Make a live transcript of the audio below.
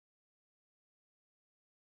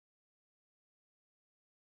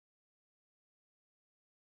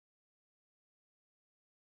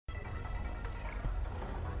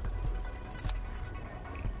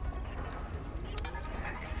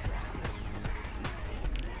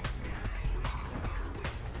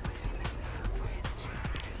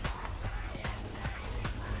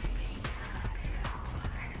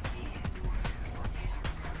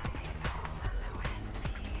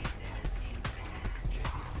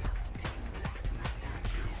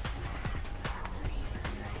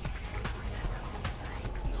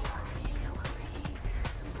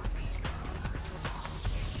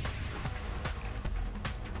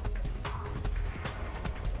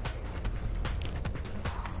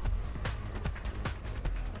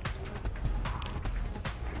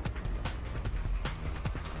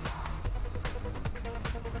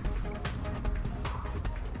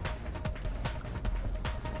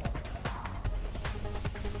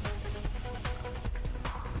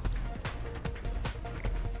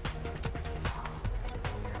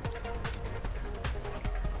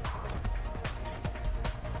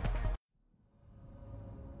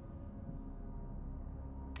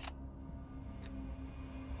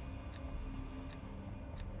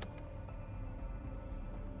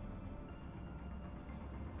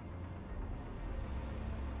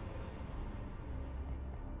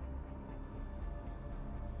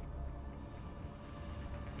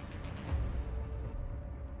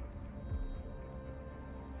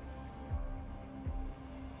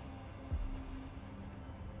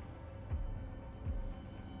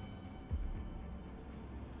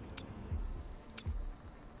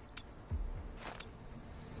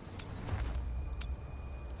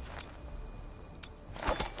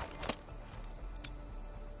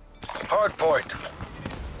point.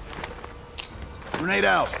 Grenade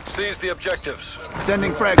out. Seize the objectives.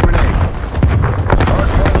 Sending frag grenade.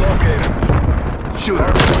 Hardpoint located. Shooter.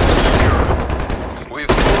 Hardpoint is secure. We've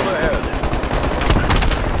pulled ahead.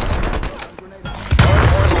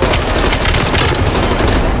 Hardpoint lost.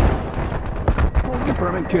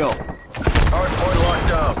 Confirming kill. Hardpoint locked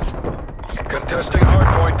down. Contesting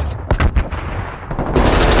hardpoint.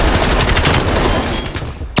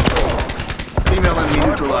 Female enemy Hardpoint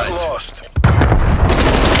neutralized. lost.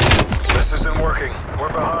 This isn't working. We're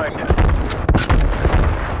behind.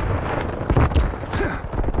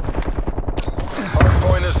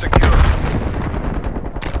 Hardpoint is secure.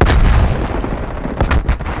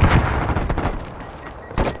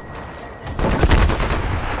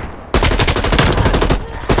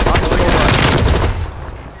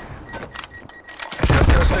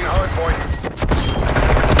 Contesting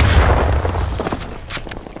hardpoint.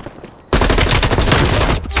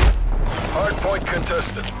 Hardpoint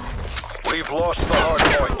contested. We've lost the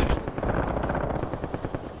hardpoint.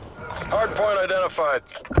 Hardpoint identified.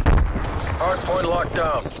 Hardpoint locked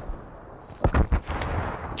down.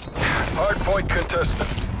 Hardpoint contested.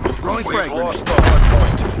 Throwing We've frag lost the grenade.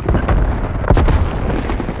 hardpoint.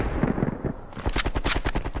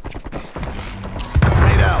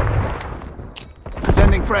 Grenade out.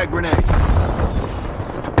 Sending frag grenade.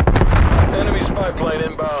 Enemy spy plane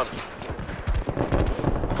inbound.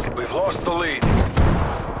 We've lost the lead.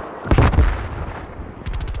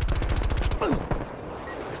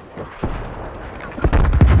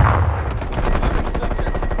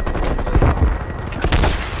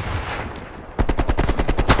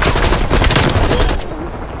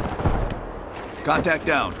 Contact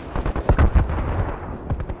down.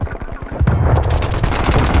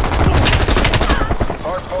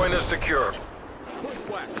 Hardpoint is secure.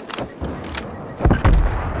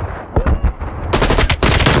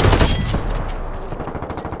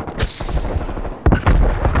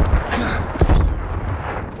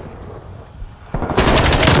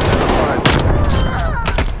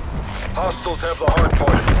 Hostiles have the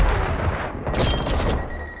hardpoint.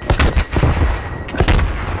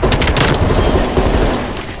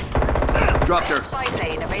 Dropped her. Spy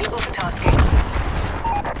plane available for tasking.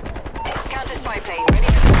 Counter spy plane ready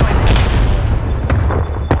for deployment.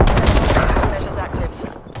 Measures active.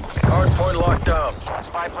 Hardpoint locked down.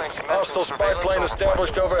 Spy plane Hostile spy plane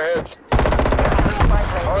established overhead. Spy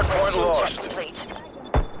plane Hardpoint fuel check lost. complete.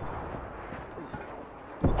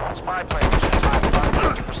 Spy plane about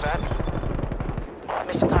 50%.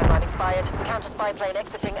 Mission timeline expired. Counter spy plane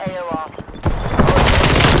exiting AOR.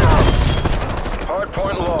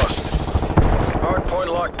 Hardpoint lost. Hardpoint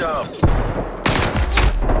locked down.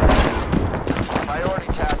 Priority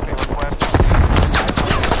tasking request.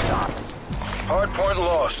 Stop. Hardpoint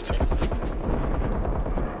lost.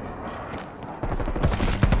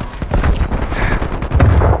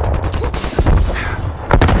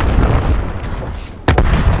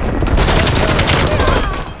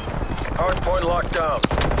 Hardpoint locked down.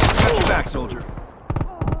 Got your back, soldier.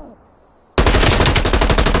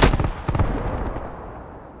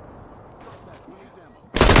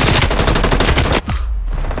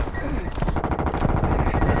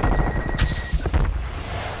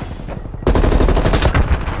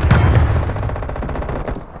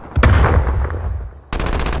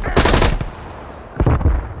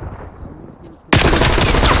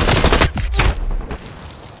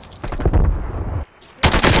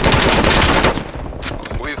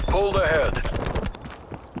 We've pulled ahead.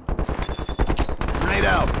 Grenade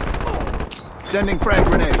out. Sending frag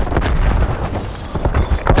grenade.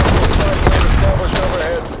 Hostile spy plane established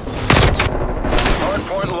overhead.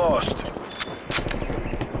 Hardpoint lost.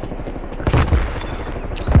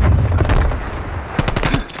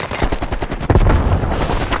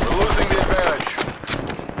 We're losing the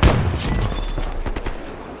advantage.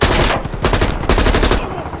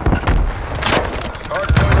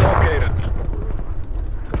 Hardpoint located.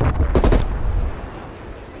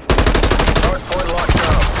 Hardpoint locked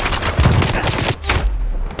down.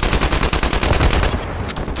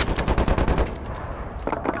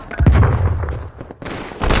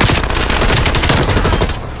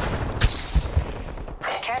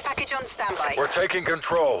 Care package on standby. We're taking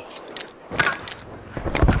control.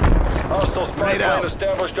 Hostile spy Grenade plane out.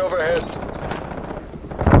 established overhead.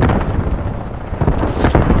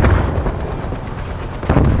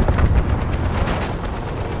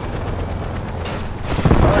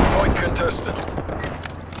 Hardpoint contested.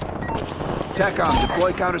 TACOM,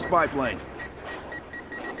 deploy counter spy plane.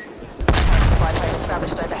 Spy plane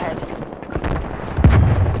established overhead.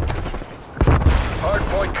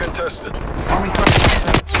 Hardpoint contested. Army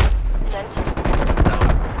Sent.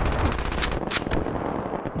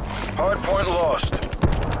 Hardpoint lost.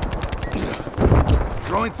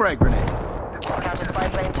 Throwing frag grenade. Counter spy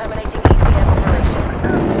plane terminating ECM operation.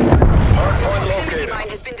 Hardpoint Safety located. mine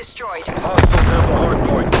has been destroyed. Hostiles have the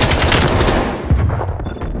hardpoint.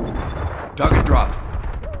 Target dropped.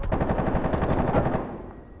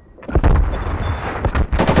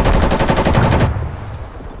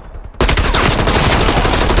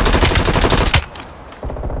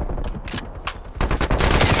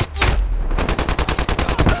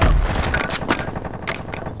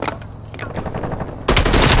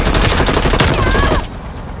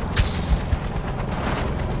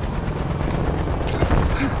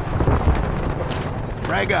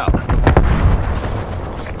 Frag out.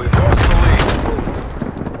 We've lost the lead.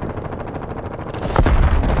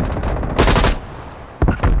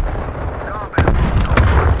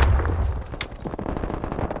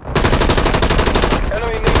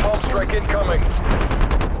 Enemy napalm strike incoming.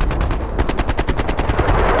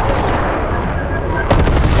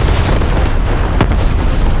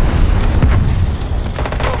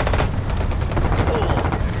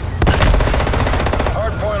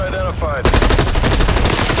 Hardpoint identified.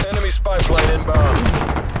 Enemy spy plane inbound.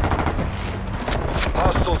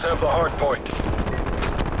 Hostiles have the hard point.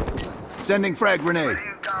 Sending frag grenade.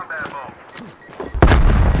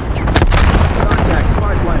 Contact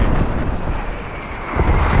spy plane.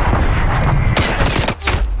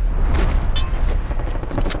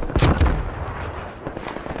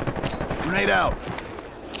 Grenade out.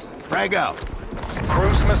 Frag out.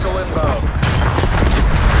 Cruise missile inbound.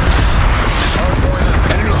 Hardpoint is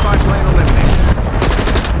secure. Enemy spy plane eliminated.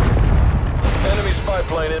 Enemy spy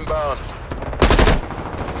plane inbound.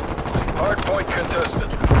 Hardpoint contested.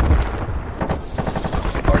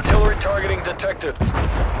 Artillery targeting detected.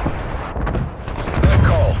 Net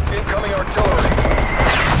call. Incoming artillery.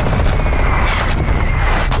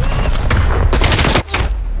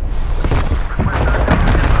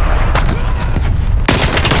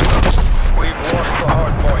 We've lost the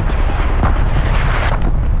hardpoint.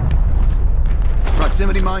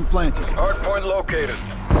 Proximity mine planted. Hardpoint located.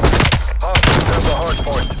 Hostiles have the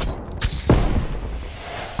hardpoint.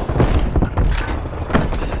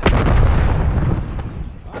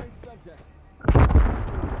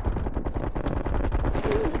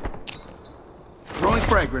 Throwing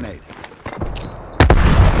frag grenade.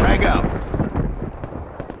 Frag out.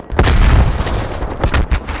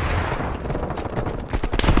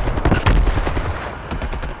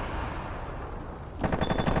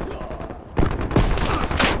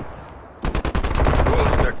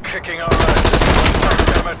 They're kicking our asses.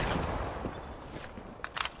 Damn it.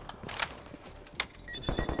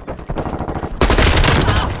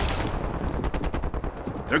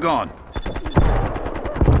 They're gone.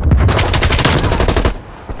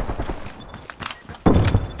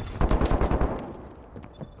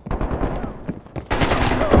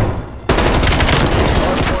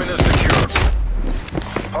 Hardpoint is secure.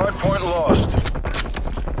 Hardpoint lost.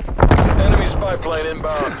 Enemy spy plane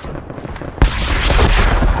inbound.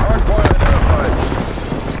 Hardpoint identified.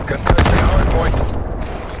 Contesting hardpoint.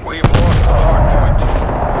 We've lost the hardpoint.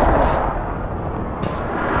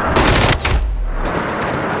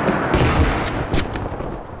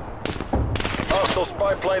 Hostile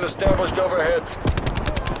spy plane established overhead.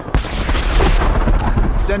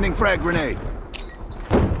 Sending frag grenade.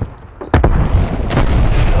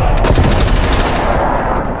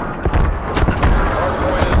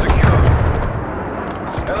 Hardpoint is secure.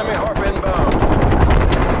 Enemy harp inbound.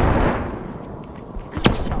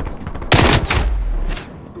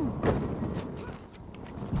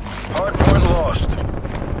 Hardpoint lost.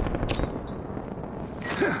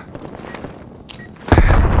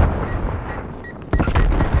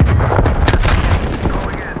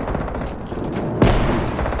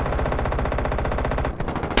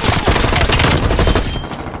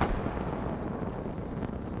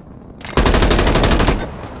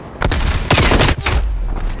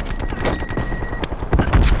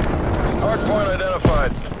 Hardpoint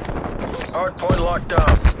identified. Hardpoint locked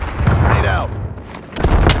down. Grenade out.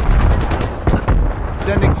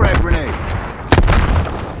 Sending frag grenade.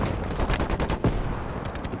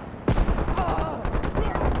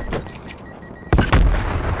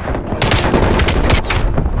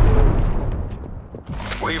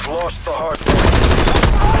 We've lost the hardpoint.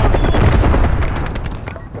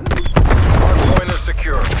 Hardpoint is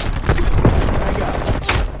secure.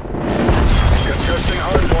 Contesting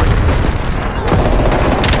hardpoint.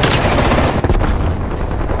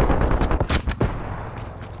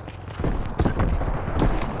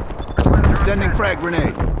 Sending frag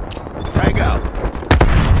grenade. Frag out.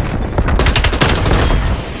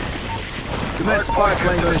 Commence spy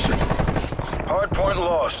plane mission. Hardpoint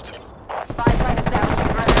lost.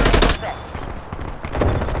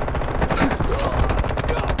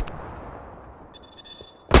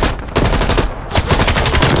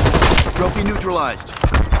 Trophy neutralized.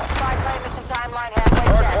 Spy plane mission timeline halfway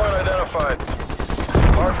checked. Hardpoint identified.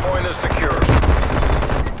 Hardpoint is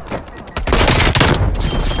secure.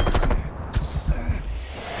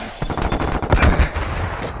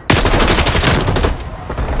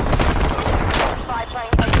 Spy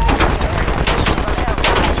plane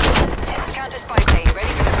counter spy plane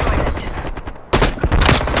ready for deployment.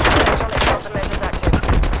 Electronic countermeasures active.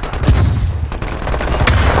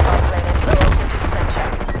 Spy plane at 50%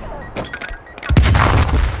 check.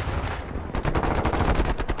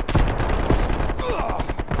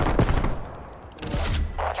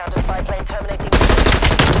 Counter spy plane terminating.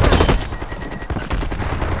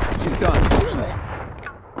 She's done.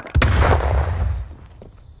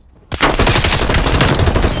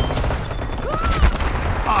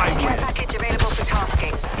 I Care win. package available for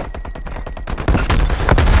tasking.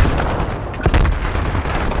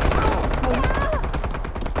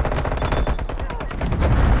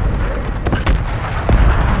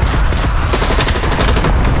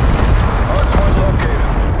 Hardpoint located.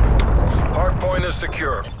 Hardpoint is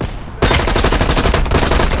secure. Line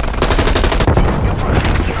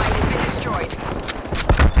has been destroyed.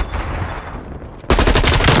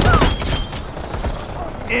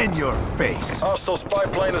 In your face. Hostile spy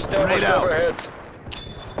plane established Grenade out. overhead.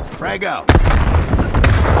 Frag out.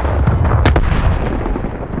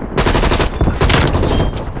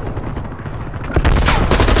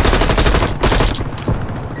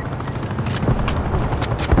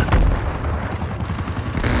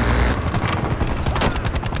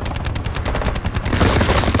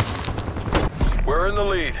 We're in the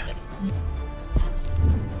lead.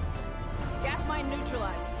 Gas mine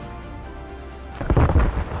neutralized.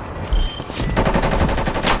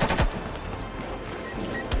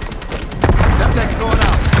 Semtex going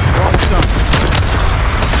out. Throwing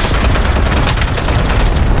some.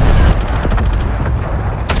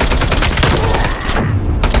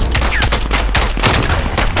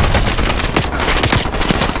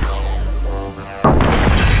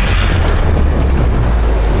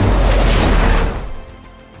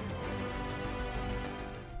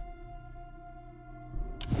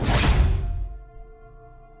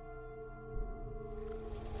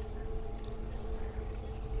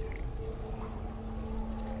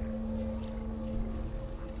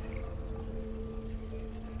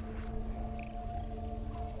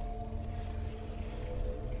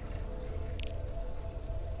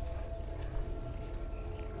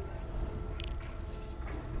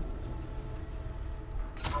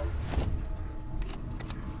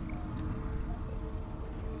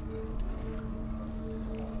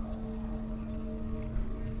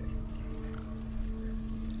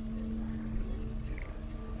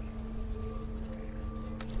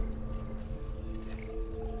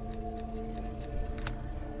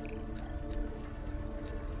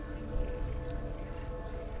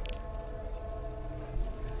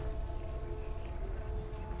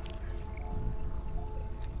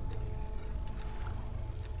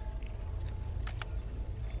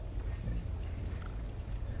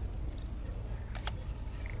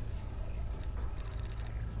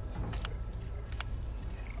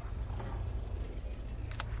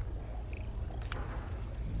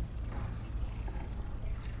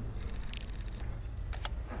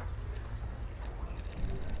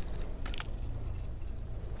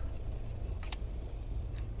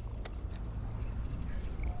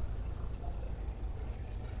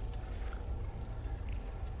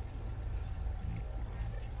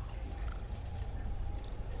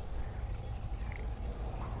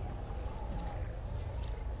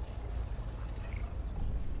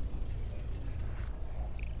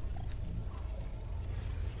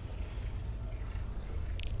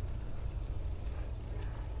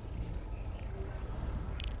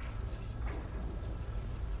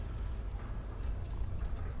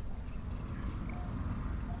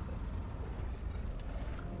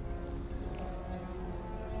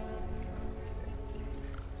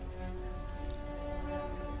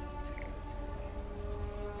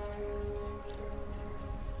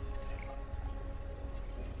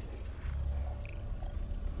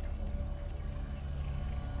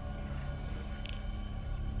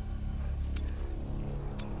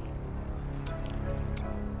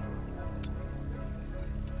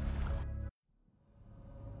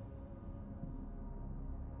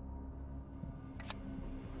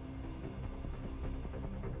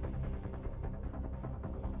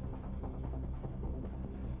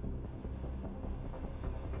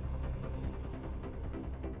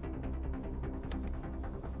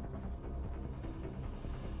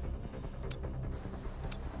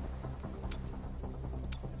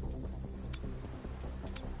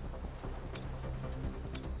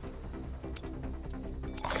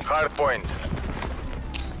 Hard point.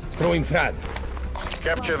 Throwing frag.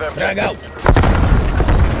 Capture the Frag objective. out.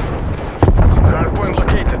 Hard point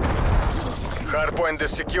located. Hard point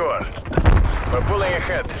is secure. We're pulling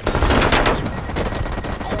ahead.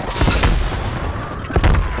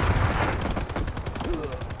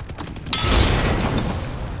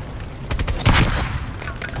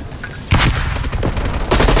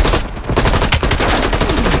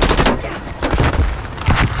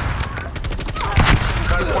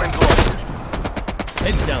 Hard point lost.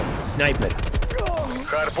 Heads down. Sniper.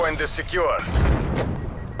 Hard point is secure.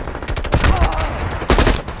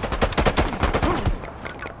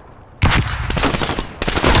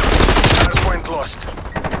 Hard point lost.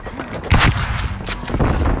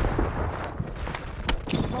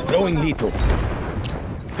 Throwing lethal.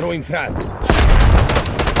 Throwing frag.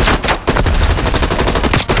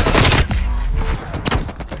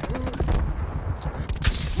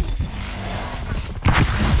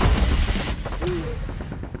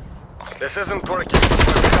 This isn't working.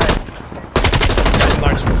 We're behind.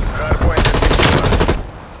 Marksman. Hard point is secure.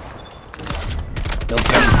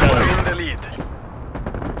 Military We're cell. in the lead.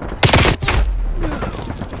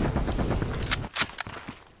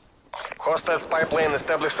 Hostile spy plane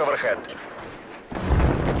established overhead.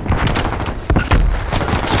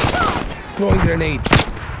 Throwing grenade.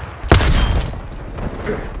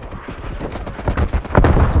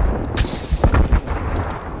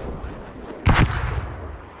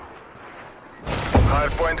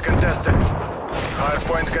 Hard point contested. Hard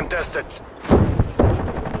point contested.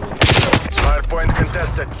 Hard point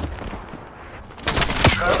contested.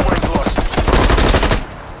 Hard point lost.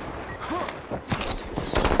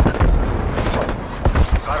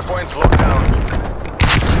 Hard point locked down.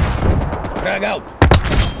 Frag out.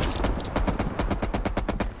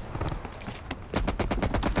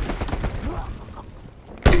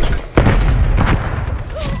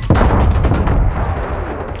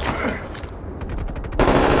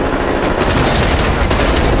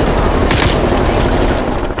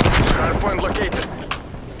 Hard point located.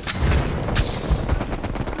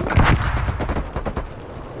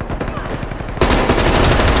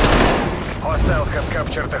 Hostiles have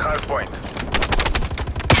captured the hard point.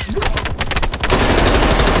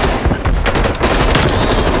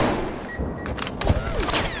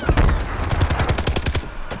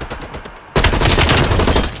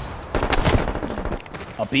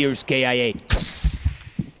 Appears KIA.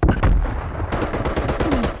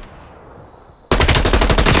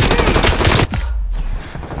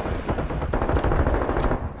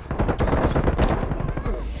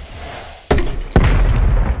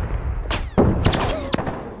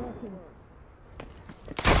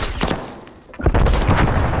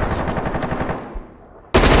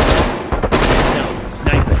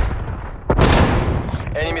 Sniper.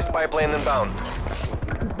 Enemy spy plane inbound.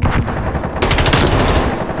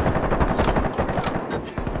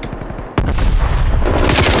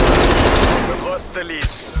 We've lost the lead.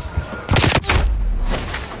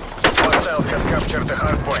 Hostiles have captured the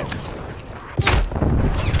hard point.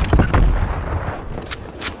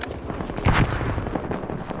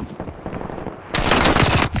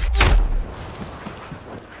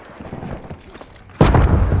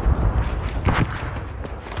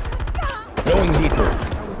 Throwing lethal.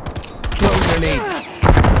 Throwing grenade.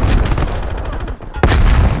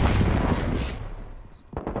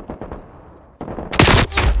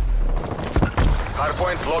 Hard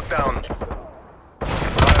point locked down.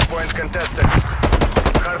 Hard point contested.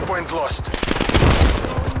 Hard point lost.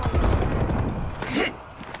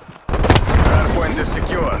 Hard point is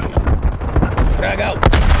secure. Frag out.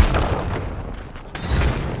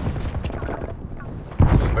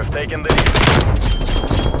 We've taken the lead.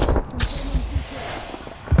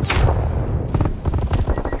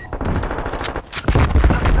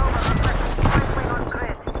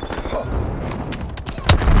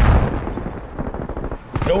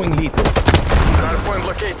 Throwing lethal. Hard point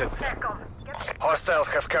located. Hostiles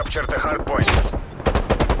have captured the hard point.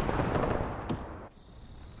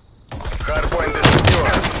 Hard point is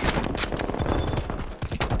secure.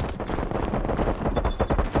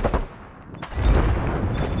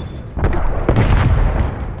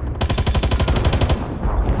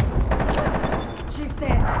 She's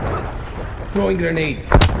dead. Throwing grenade.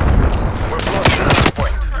 We've lost the hard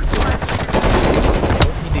point.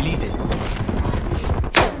 He deleted.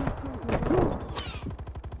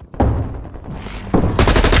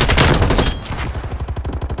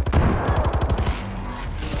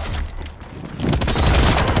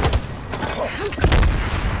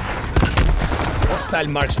 Hostile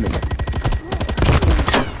marksman.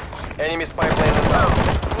 Enemy spy plane inbound.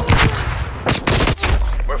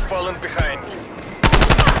 We've fallen behind.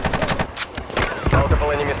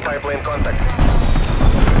 Multiple enemy spy plane contacts.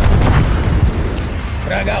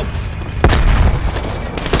 Frag out.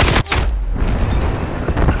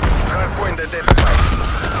 Hardpoint identified.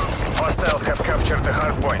 Hostiles have captured the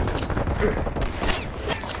hardpoint.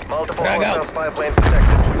 Multiple Frag hostile out. spy planes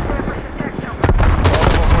detected.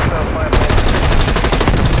 Multiple hostile spy planes.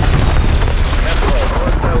 Netcall,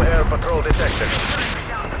 hostile air patrol detected.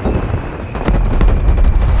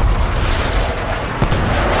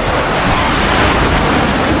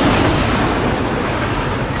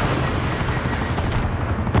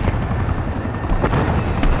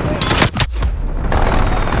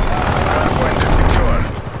 Hardpoint is secure.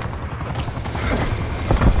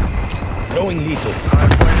 Throwing lethal.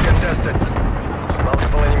 Hardpoint contested.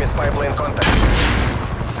 Multiple enemy spy plane contacts.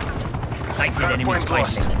 Sighted enemy Hardpoint spy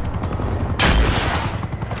lost. plane.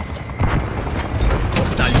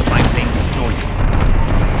 Hostile spy plane destroyed.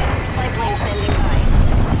 Spy plane standing by.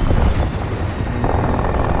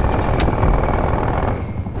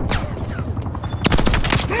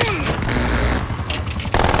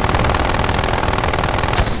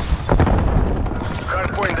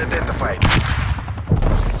 Hardpoint identified.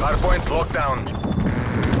 Hardpoint locked down.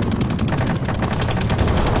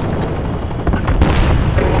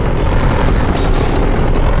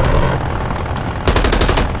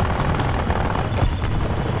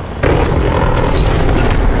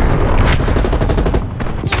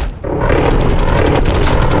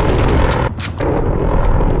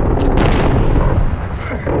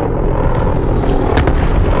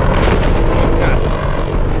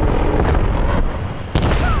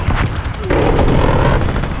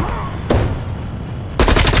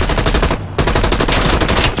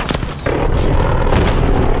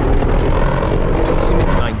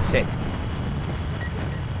 Proximity mine set.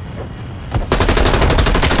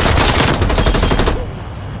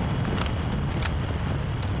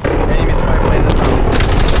 Enemy spy plane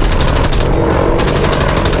inbound.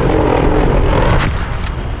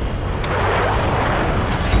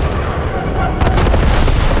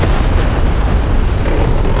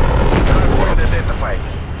 Hardpoint identified.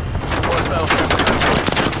 Hostiles have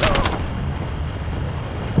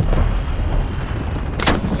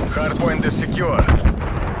hardpoint is secure.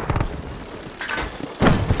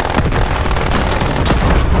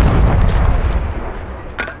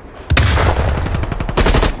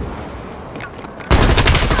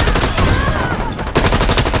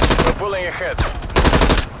 We're pulling ahead.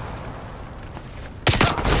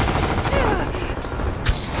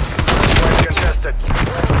 Point contested.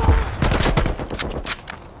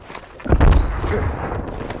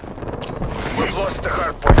 We've lost the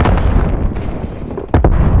hardpoint.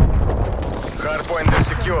 Hardpoint is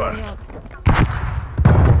secure.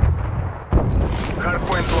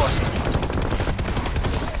 Hardpoint lost.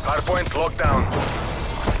 Hardpoint locked down.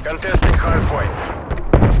 Contesting hardpoint.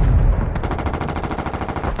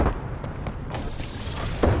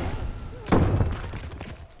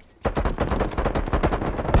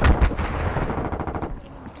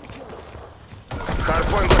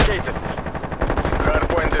 Hardpoint located.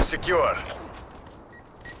 Hardpoint is secure.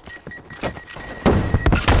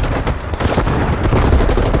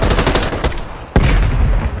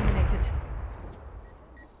 Eliminated.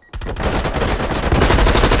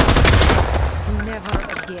 Never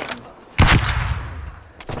again.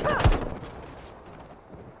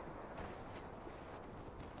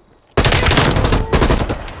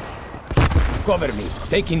 Cover me.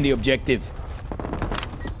 Taking the objective.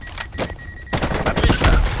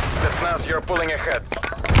 Отлично. Spetsnaz, you're pulling ahead.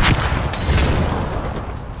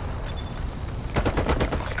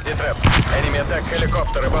 Z-Trap, enemy attack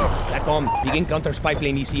helicopter above. Back on. Begin counter spy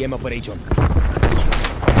plane ECM operation.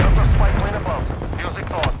 Counter spy plane above.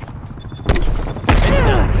 Music on. Heads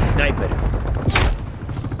down. Sniper.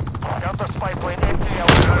 Counter spy plane MTL.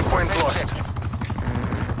 Hardpoint lost.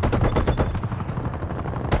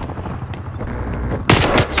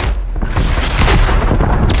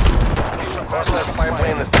 Hostile spy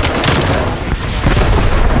plane is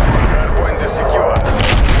hardpoint is secure.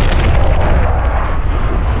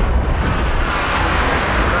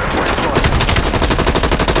 Hardpoint lost.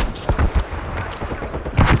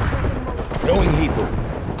 Throwing lethal.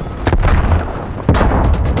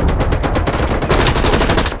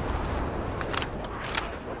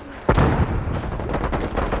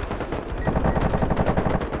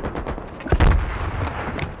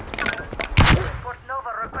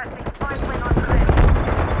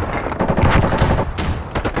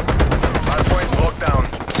 Hardpoint locked down.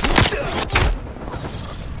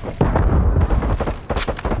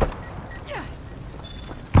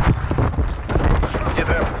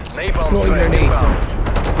 Z-Trap, napalm Throwing strike grenade. inbound.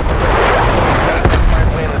 Spy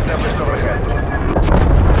plane established overhead.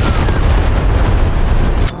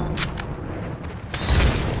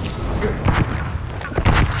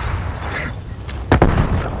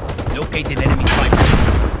 Located enemy spy plane.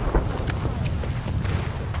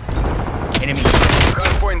 Enemy.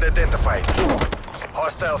 Hardpoint identified.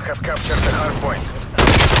 Hostiles have captured the hardpoint.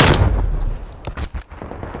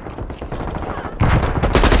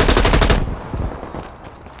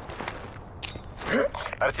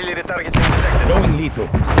 Artillery targeting detected. Throwing lethal.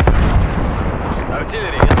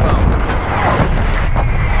 Artillery inbound.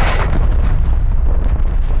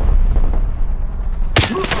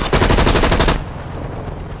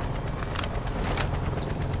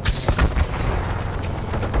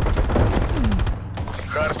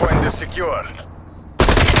 Hardpoint is secure.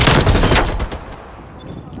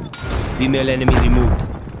 Female enemy removed.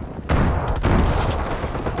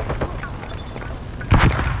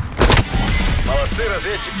 Молодцы,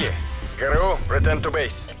 разведчики. ГРУ, return to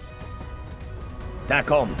base.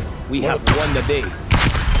 TACOM, we have won the day.